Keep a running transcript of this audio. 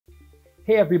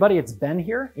Hey everybody, it's Ben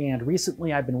here, and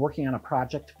recently I've been working on a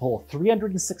project to pull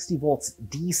 360 volts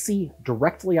DC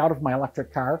directly out of my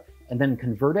electric car and then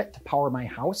convert it to power my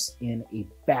house in a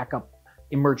backup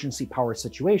emergency power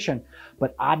situation.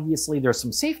 But obviously there's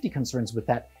some safety concerns with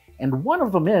that, and one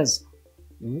of them is,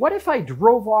 what if I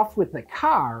drove off with the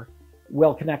car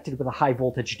while connected with a high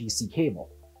voltage DC cable?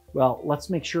 Well,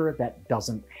 let's make sure that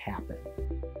doesn't happen.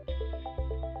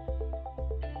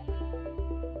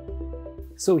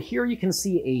 So here you can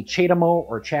see a CHADEMO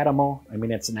or CHADEMO, I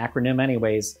mean it's an acronym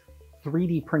anyways,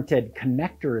 3D printed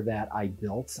connector that I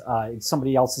built. It's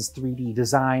somebody else's 3D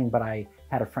design, but I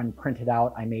had a friend print it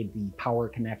out. I made the power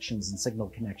connections and signal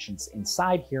connections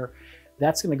inside here.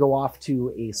 That's going to go off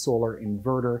to a solar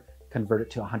inverter, convert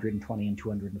it to 120 and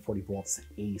 240 volts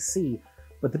AC.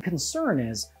 But the concern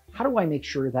is, how do I make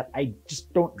sure that I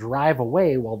just don't drive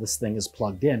away while this thing is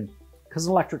plugged in? Because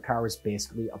an electric car is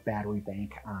basically a battery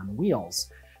bank on wheels.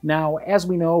 Now, as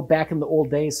we know, back in the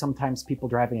old days, sometimes people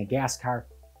driving a gas car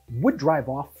would drive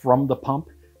off from the pump,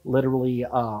 literally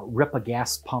rip a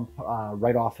gas pump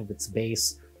right off of its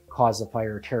base, cause a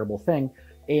fire, a terrible thing.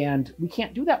 And we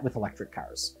can't do that with electric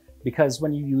cars, because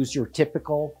when you use your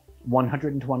typical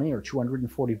 120 or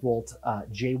 240 volt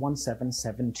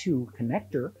J1772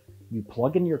 connector, you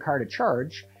plug in your car to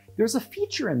charge, there's a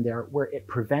feature in there where it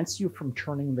prevents you from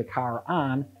turning the car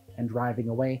on and driving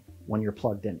away when you're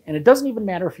plugged in. And it doesn't even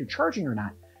matter if you're charging or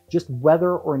not, just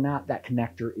whether or not that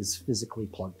connector is physically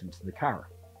plugged into the car.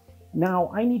 Now,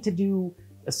 I need to do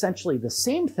essentially the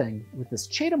same thing with this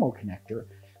CHADEMO connector,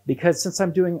 because since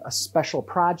I'm doing a special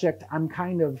project, I'm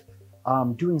kind of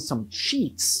doing some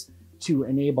cheats to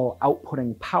enable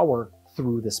outputting power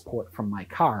through this port from my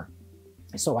car.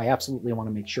 So I absolutely want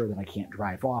to make sure that I can't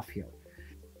drive off here.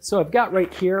 So I've got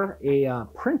right here a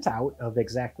printout of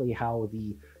exactly how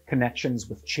the connections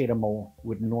with CHADEMO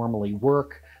would normally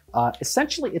work.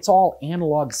 Essentially, it's all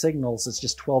analog signals. It's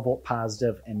just 12 volt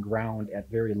positive and ground at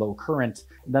very low current.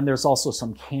 And then there's also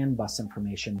some CAN bus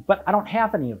information, but I don't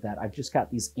have any of that. I've just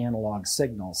got these analog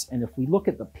signals. And if we look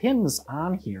at the pins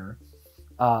on here,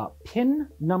 pin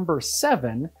number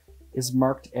 7 is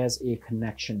marked as a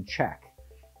connection check.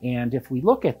 And if we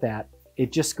look at that,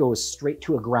 it just goes straight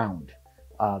to a ground.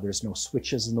 There's no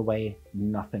switches in the way,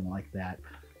 nothing like that.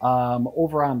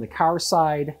 Over on the car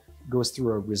side, goes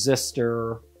through a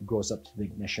resistor, goes up to the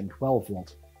ignition 12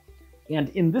 volt. And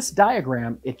in this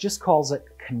diagram, it just calls it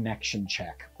connection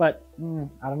check. But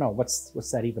I don't know, what's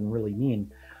that even really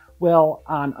mean? Well,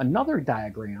 on another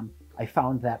diagram, I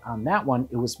found that on that one,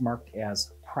 it was marked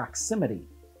as proximity.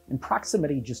 And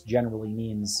proximity just generally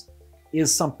means,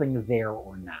 is something there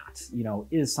or not? You know,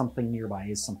 is something nearby,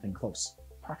 is something close?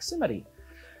 Proximity.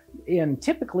 And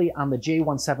typically on the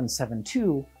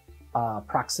J1772,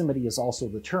 proximity is also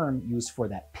the term used for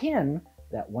that pin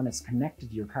that when it's connected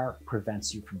to your car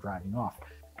prevents you from driving off.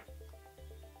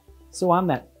 So on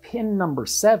that pin number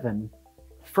 7,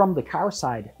 from the car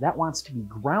side, that wants to be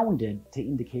grounded to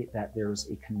indicate that there's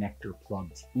a connector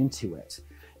plugged into it.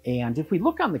 And if we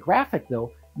look on the graphic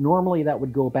though, normally that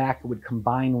would go back, it would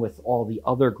combine with all the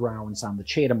other grounds on the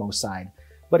CHADEMO side.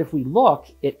 But if we look,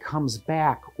 it comes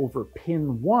back over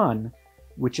pin 1,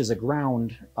 which is a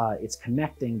ground. It's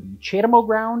connecting the CHADEMO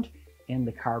ground and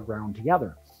the car ground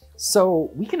together. So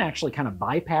we can actually kind of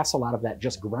bypass a lot of that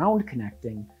just ground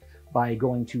connecting by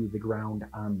going to the ground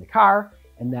on the car,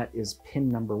 and that is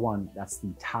pin number 1. That's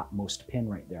the topmost pin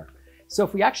right there. So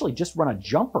if we actually just run a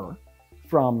jumper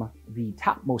from the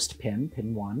topmost pin,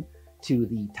 pin 1, to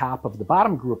the top of the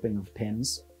bottom grouping of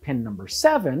pins, pin number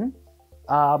 7,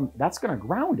 that's going to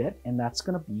ground it, and that's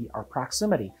going to be our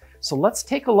proximity. So let's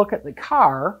take a look at the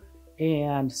car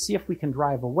and see if we can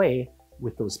drive away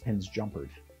with those pins jumpered.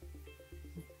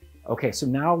 Okay, so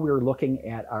now we're looking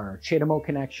at our CHADEMO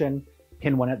connection,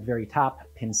 pin 1 at the very top,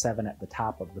 pin 7 at the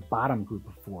top of the bottom group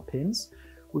of 4 pins.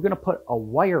 We're going to put a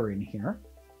wire in here.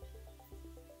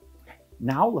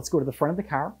 Now let's go to the front of the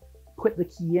car, put the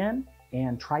key in,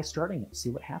 and try starting it, see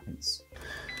what happens.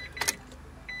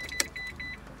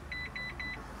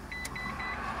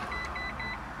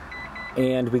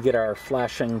 And we get our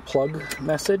flashing plug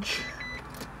message,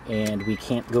 and we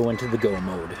can't go into the go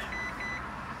mode.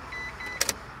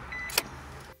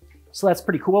 So that's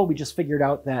pretty cool. We just figured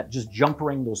out that just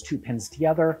jumpering those 2 pins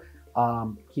together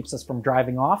keeps us from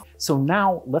driving off. So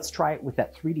now let's try it with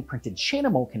that 3D printed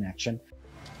CHADEMO connection.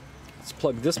 Let's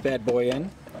plug this bad boy in.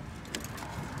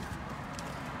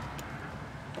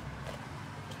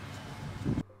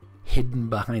 Hidden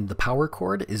behind the power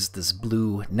cord is this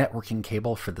blue networking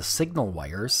cable for the signal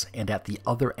wires, and at the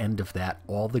other end of that,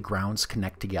 all the grounds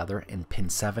connect together and pin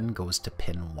 7 goes to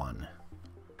pin 1.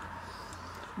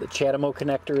 The CHADEMO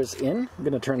connector is in. I'm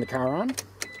going to turn the car on.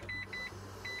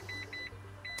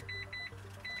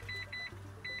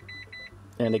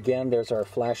 And again, there's our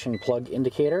flashing plug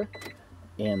indicator,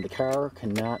 and the car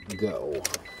cannot go.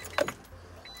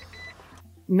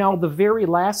 Now, the very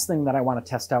last thing that I want to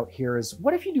test out here is,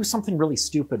 what if you do something really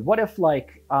stupid? What if,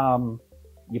 like,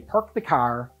 you park the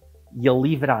car, you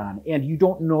leave it on, and you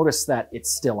don't notice that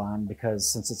it's still on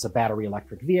because since it's a battery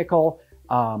electric vehicle,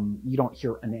 you don't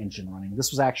hear an engine running.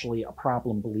 This was actually a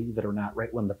problem, believe it or not,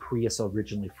 right when the Prius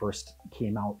originally first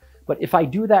came out. But if I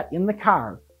do that in the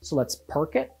car, so let's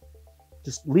park it,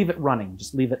 just leave it running,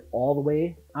 just leave it all the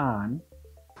way on.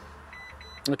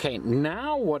 Okay,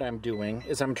 now what I'm doing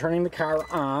is I'm turning the car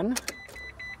on.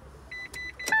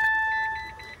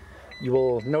 You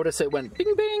will notice it went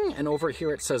bing bing, and over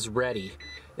here it says ready.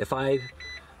 If I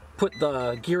put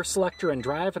the gear selector in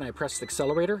drive and I press the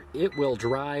accelerator, it will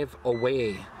drive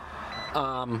away.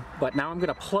 But now I'm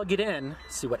gonna plug it in,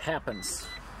 see what happens.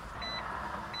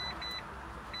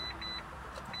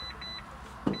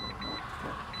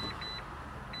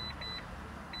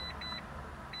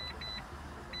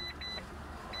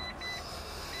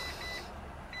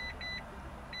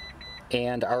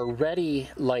 And our ready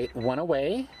light went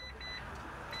away,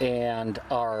 and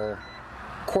our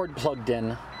cord plugged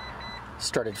in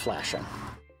started flashing.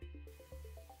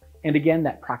 And again,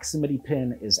 that proximity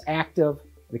pin is active.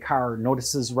 The car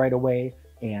notices right away,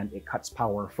 and it cuts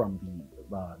power from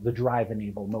the drive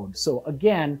enable mode. So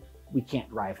again, we can't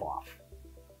drive off.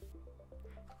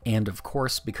 And of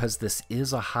course, because this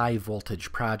is a high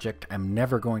voltage project, I'm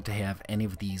never going to have any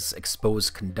of these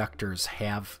exposed conductors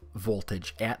have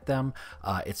voltage at them.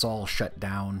 It's all shut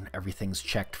down, everything's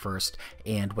checked first,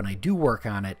 and when I do work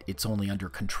on it, it's only under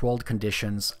controlled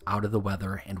conditions, out of the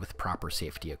weather, and with proper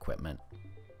safety equipment.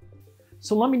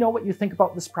 So let me know what you think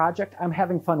about this project. I'm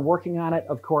having fun working on it.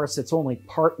 Of course, it's only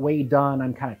part way done.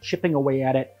 I'm kind of chipping away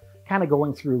at it, kind of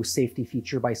going through safety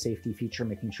feature by safety feature,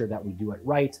 making sure that we do it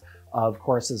right. Of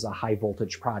course, as a high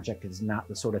voltage project, is not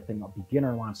the sort of thing a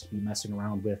beginner wants to be messing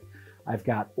around with. I've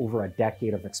got over a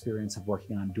decade of experience of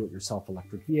working on do-it-yourself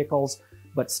electric vehicles,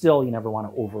 but still, you never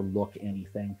want to overlook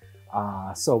anything.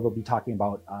 So we'll be talking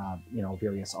about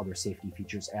various other safety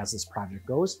features as this project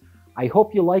goes. I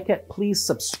hope you like it. Please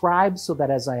subscribe so that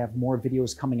as I have more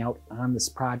videos coming out on this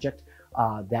project,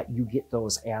 that you get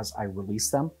those as I release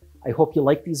them. I hope you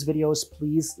like these videos.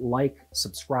 Please like,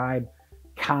 subscribe,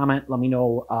 comment. Let me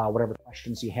know whatever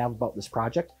questions you have about this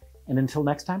project. And until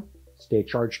next time, stay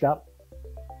charged up